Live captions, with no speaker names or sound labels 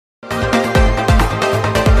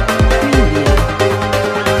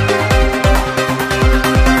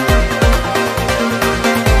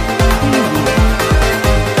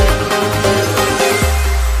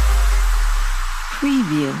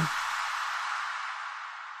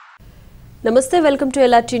నమస్తే welcome to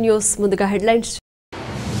LRT news ముందుగా headlines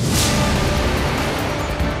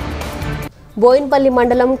Boinpally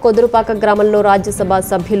మండలం కొదురుపాక గ్రామంలో రాజ్యసభ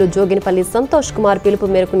సభ్యులు జోగినపల్లి సంతోష్ కుమార్ పిలుపు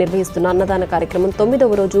మేరకు నిర్వహిస్తున్న అన్నదాన కార్యక్రమం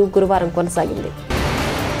 9వ రోజు గురువారం కొనసాగింది.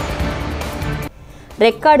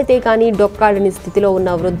 రెక్కాడితే కానీ డొక్కాడని స్థితిలో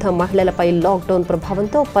ఉన్న వృద్ధ మహిళలపై లాక్డౌన్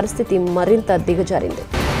ప్రభావంతో పరిస్థితి మరింత దిగజారింది.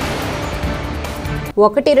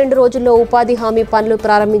 1-2 రోజుల్లో ఉపాధి హామీ పనులు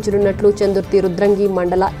ప్రారంభించనున్నట్లు చందుర్తి రుద్రంగి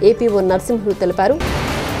మండల ఏపీఓ నరసింహులు తెలిపారు.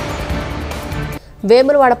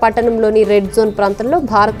 వేములవాడ పట్టణంలోని రెడ్ జోన్ ప్రాంతంలో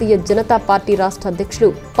భారతీయ జనతా పార్టీ రాష్ట్ర అధ్యక్షులు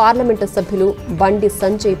పార్లమెంటు సభ్యులు బండి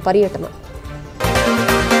సంజయ్ పర్యటన.